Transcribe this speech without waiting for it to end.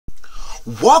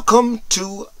Welcome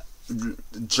to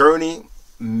Journey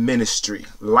Ministry,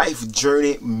 Life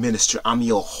Journey Ministry. I'm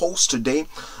your host today,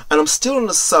 and I'm still on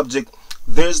the subject.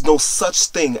 There's no such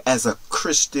thing as a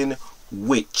Christian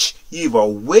witch. You're either a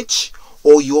witch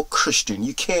or you're a Christian.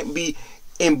 You can't be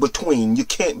in between. You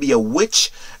can't be a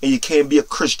witch and you can't be a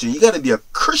Christian. You got to be a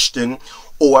Christian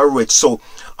or a witch. So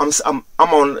I'm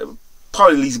on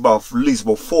probably at least about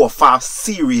 4 or 5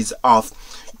 series of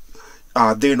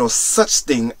there's no such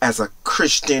thing as a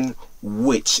Christian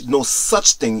witch. No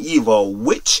such thing, either a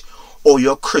witch or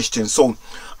you're a Christian. So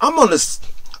I'm on this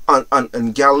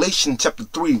on Galatians chapter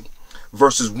 3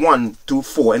 verses 1 through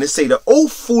 4, and it say that, "O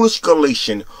foolish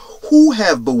Galatian, who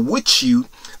have bewitched you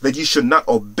that you should not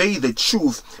obey the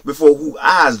truth, before whose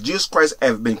eyes Jesus Christ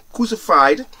have been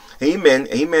crucified?" Amen,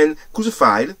 amen,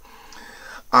 crucified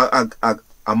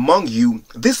among you.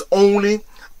 This only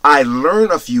I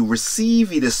learn of you,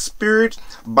 receive ye the Spirit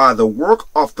by the work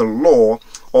of the law,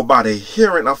 or by the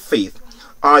hearing of faith?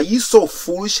 Are ye so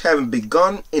foolish, having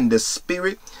begun in the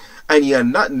Spirit, and ye are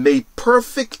not made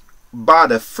perfect by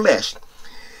the flesh?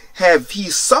 Have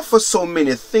ye suffered so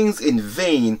many things in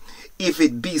vain? If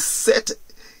it be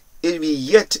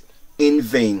yet in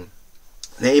vain.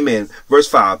 Amen. Verse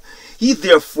 5. He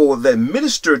therefore that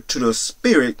ministered to the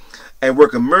Spirit and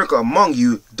work a miracle among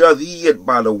you, doth he yet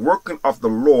by the working of the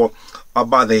law, or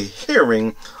by the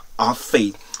hearing of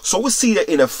faith? So we see that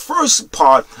in the first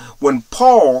part, when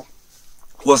Paul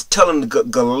was telling the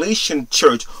Galatian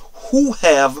church, who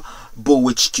have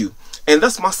bewitched you? And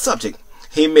that's my subject.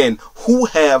 Amen. Who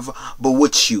have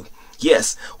bewitched you?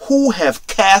 Yes. Who have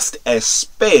cast a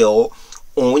spell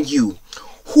on you?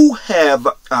 Who have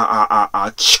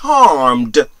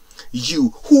charmed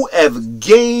you? Who have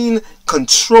gained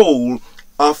control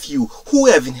of you? Who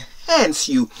have enhanced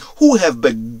you? Who have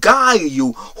beguiled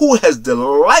you? Who has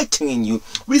delighted in you?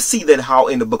 We see that how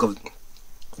in the book of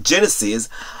Genesis,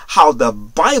 how the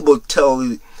Bible tell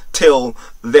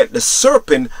that the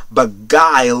serpent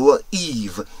beguiled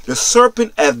Eve. The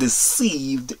serpent have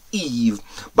deceived Eve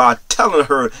by telling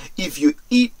her, if you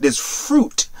eat this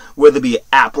fruit, whether it be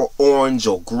apple, orange,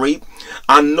 or grape.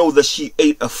 I know that she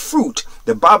ate a fruit.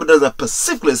 The Bible doesn't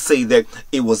specifically say that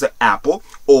it was an apple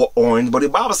or orange, but the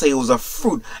Bible says it was a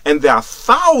fruit, and there are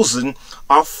thousands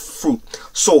of fruit.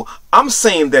 So I'm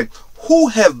saying that who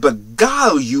have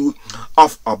beguiled you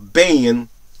of obeying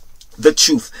the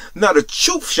truth? Now the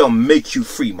truth shall make you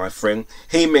free, my friend.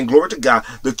 Amen. Glory to God.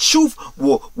 The truth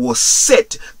will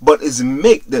set, but is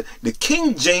make. The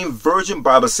King James Version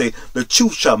Bible say the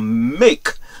truth shall make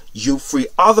you free.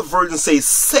 Other versions say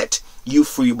set you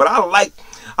free, but I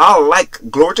like,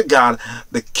 glory to God,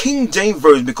 the King James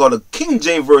Version, because the King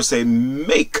James Version say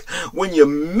make. When you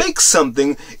make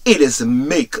something, it is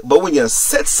make, but when you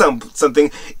set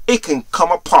something, it can come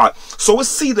apart. So we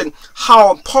see that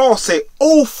how Paul say,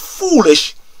 "Oh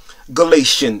foolish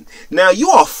Galatian." Now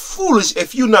you are foolish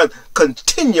if you're not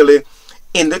continually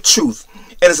in the truth.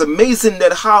 And it's amazing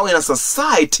that how in a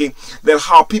society that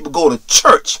how people go to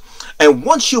church, and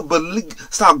once you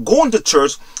start going to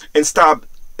church and start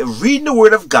reading the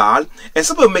word of God, and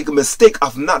some people make a mistake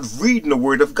of not reading the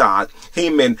word of God.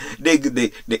 Amen. They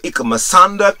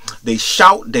ikamasanda, they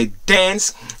shout, they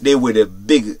dance, they wear the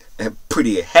big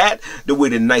pretty hat, they wear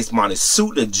the nice modern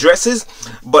suit, the dresses.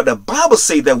 But the Bible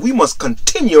says that we must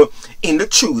continue in the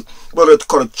truth. But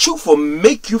the truth will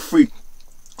make you free.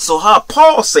 So how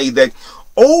Paul say that,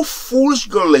 "O foolish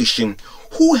Galatian,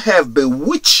 who have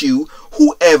bewitched you,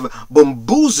 who have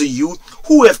bamboozled you,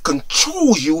 who have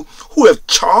controlled you, who have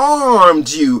charmed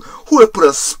you, who have put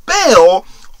a spell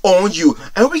on you."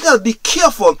 And we got to be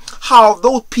careful how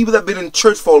those people that have been in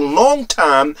church for a long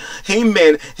time,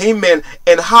 amen, amen,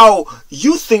 and how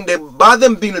you think that by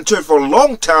them being in church for a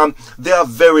long time, they are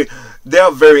very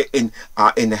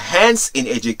enhanced in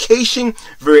education,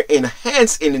 very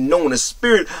enhanced in knowing the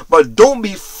Spirit. But don't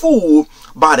be fooled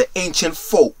by the ancient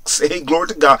folks. Hey, glory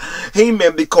to God.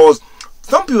 Amen. Because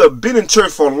some people have been in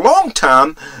church for a long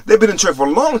time. They've been in church for a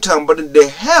long time, but they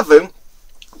haven't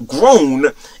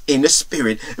grown in the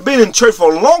Spirit. They've been in church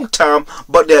for a long time,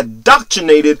 but they're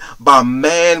doctrinated by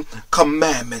man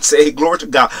commandments. Hey, glory to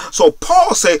God. So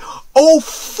Paul say, "Oh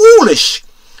foolish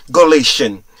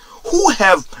Galatian, who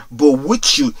have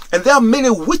bewitched you?" And there are many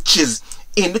witches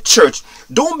in the church.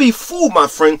 Don't be fooled, my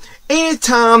friend.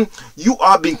 Anytime you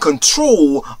are being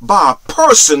controlled by a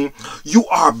person, you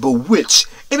are bewitched.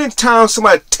 Anytime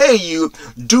somebody tell you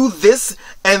do this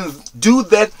and do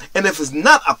that, and if it's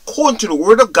not according to the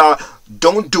word of God,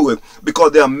 don't do it.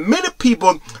 Because there are many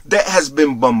people that has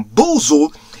been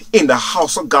bamboozled in the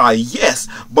house of God. Yes,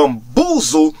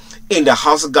 bamboozled in the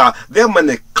house of God. There are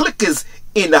many clickers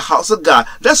in the house of God.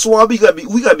 That's why we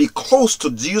gotta be close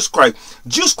to Jesus Christ.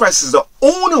 Jesus Christ is the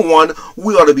only one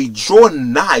we ought to be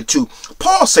drawn nigh to.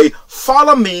 Paul say,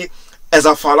 follow me as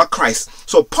I follow Christ.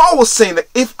 So Paul was saying that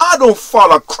if I don't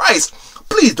follow Christ,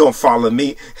 please don't follow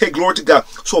me. Hey, glory to God.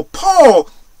 So Paul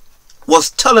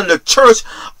was telling the church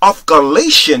of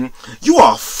Galatians, you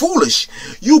are foolish.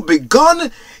 You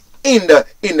begun in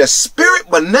the spirit,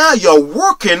 but now you're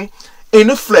working in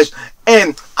the flesh.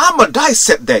 And I'm going to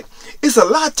dissect that. It's a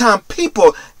lot of time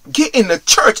people get in the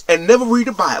church and never read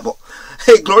the Bible.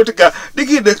 Hey, glory to God. They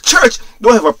get in the church,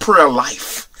 don't have a prayer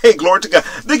life. Hey, glory to God.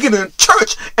 They get in the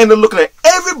church and they're looking at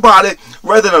everybody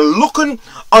rather than looking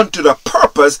unto the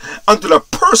purpose, unto the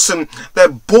person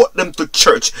that brought them to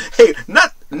church. Hey,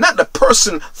 not the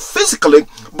person physically,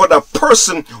 but the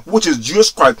person which is Jesus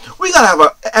Christ. We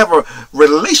gotta have a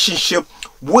relationship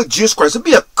with Jesus Christ. To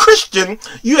be a Christian,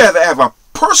 you have to have a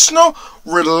personal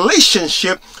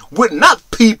relationship with not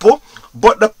people,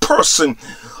 but the person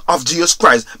of Jesus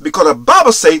Christ. Because the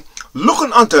Bible says,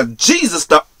 looking unto Jesus,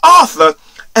 the author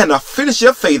and the finisher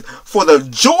of faith, for the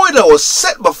joy that was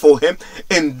set before him,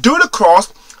 endured the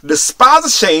cross, despised the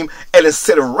shame, and is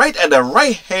set right at the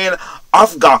right hand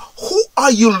of God. Who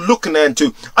are you looking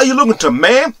into? Are you looking to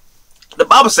man? The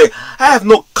Bible says, I have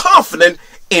no confidence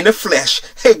in the flesh.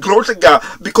 Hey, glory to God.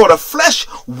 Because the flesh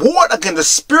warred against the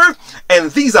spirit,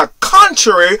 and these are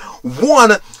contrary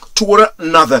one toward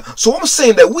another. So I'm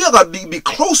saying that we are going to be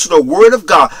close to the word of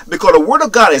God, because the word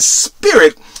of God is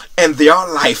spirit and they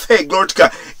are life. Hey, glory to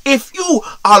God. If you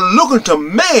are looking to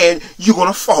man, you're going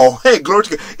to fall. Hey, glory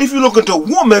to God. If you're looking to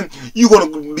woman, you're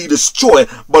going to be destroyed.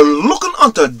 But looking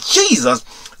unto Jesus,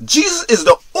 Jesus is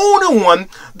the only one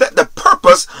that the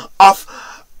purpose of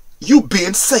you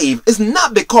being saved is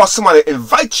not because somebody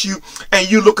invites you and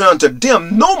you looking unto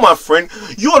them. No, my friend,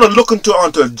 you ought to look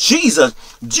unto Jesus.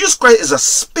 Jesus Christ is a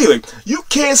spirit. You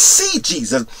can't see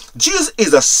Jesus. Jesus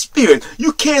is a spirit.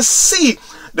 You can't see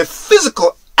the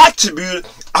physical attribute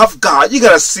of God. You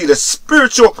got to see the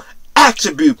spiritual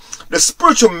attribute. The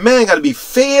spiritual man got to be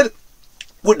fed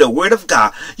with the word of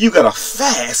God. You got to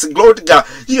fast. Glory to God.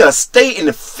 You got to stay in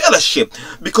the fellowship,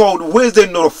 because where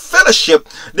there's no fellowship,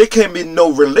 there can be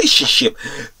no relationship.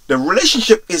 The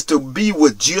relationship is to be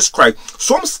with Jesus Christ.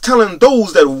 So I'm telling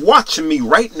those that watching me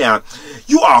right now,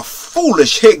 you are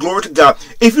foolish. Hey, glory to God.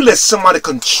 If you let somebody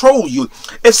control you,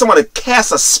 if somebody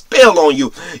casts a spell on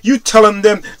you, you telling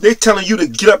them, they're telling you to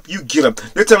get up, you get up.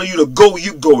 They're telling you to go,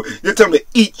 you go. They're telling you to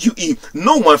eat, you eat.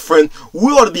 No, my friend,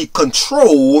 we ought to be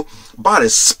controlled by the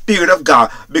Spirit of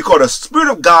God, because the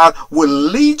Spirit of God will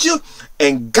lead you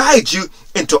and guide you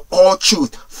into all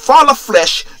truth. Follow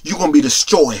flesh, you're going to be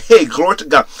destroyed. Hey, glory to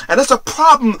God. And that's a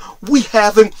problem we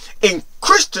have in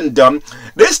Christendom.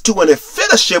 There's too in a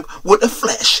fellowship with the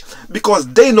flesh,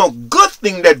 because they know good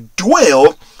thing that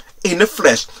dwell in the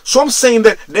flesh. So I'm saying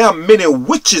that there are many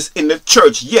witches in the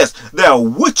church. Yes, there are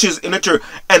witches in the church,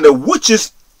 and the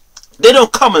witches, they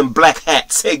don't come in black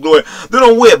hats. Hey, glory. They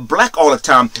don't wear black all the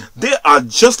time. They are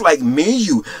just like me and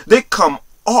you. They come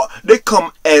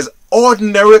as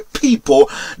ordinary people.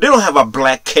 They don't have a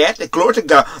black cat. Glory to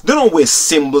God. They don't wear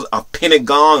symbols of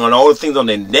Pentagon and all the things on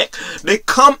their neck. They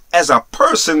come as a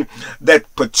person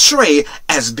that portray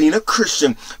as being a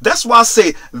Christian. That's why I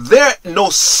say there no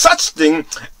such thing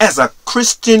as a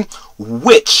Christian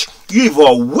witch. You're either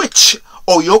a witch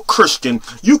or you're Christian.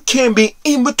 You can't be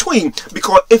in between,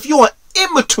 because if you're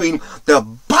in between, the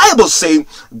Bible says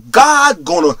God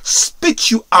gonna spit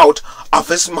you out of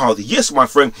his mouth. Yes, my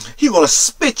friend, he gonna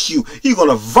spit you. He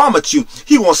gonna vomit you.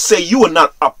 He gonna say you are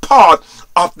not a part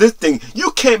of this thing.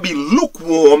 You can't be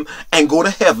lukewarm and go to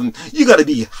heaven. You gotta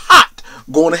be hot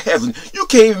going to heaven. You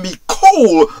can't even be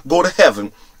cold go to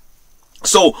heaven.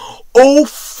 So, oh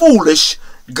foolish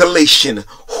Galatian,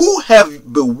 who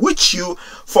have bewitched you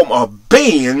from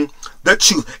obeying the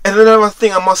truth? And another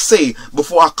thing I must say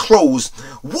before I close,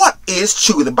 what is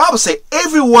truth? The Bible says,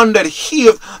 everyone that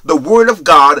heareth the word of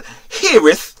God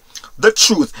heareth the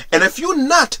truth. And if you're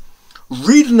not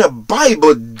reading the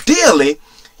Bible daily,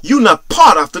 you're not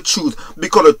part of the truth,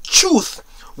 because the truth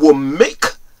will make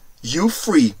you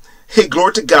free. Hey,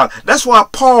 glory to God. That's why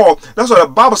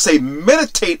the Bible says,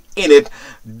 meditate in it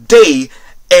day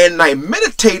and night.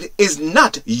 Meditate is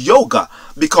not yoga,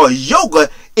 because yoga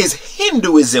is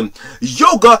Hinduism.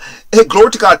 Yoga, hey,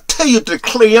 glory to God, tell you to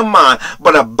clear your mind.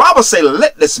 But the Bible says,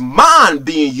 let this mind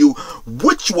be in you,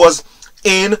 which was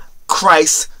in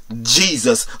Christ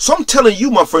Jesus. So I'm telling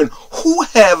you, my friend, who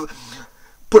have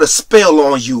put a spell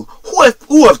on you, who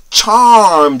have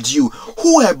charmed you,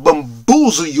 who have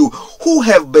bamboozled you, who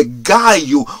have beguiled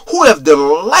you, who have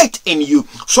delight in you.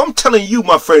 So I'm telling you,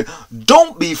 my friend,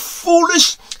 don't be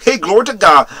foolish, hey, glory to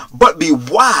God, but be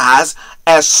wise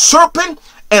as serpent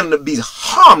and be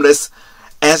harmless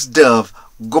as dove.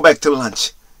 Go back to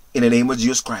lunch in the name of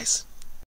Jesus Christ.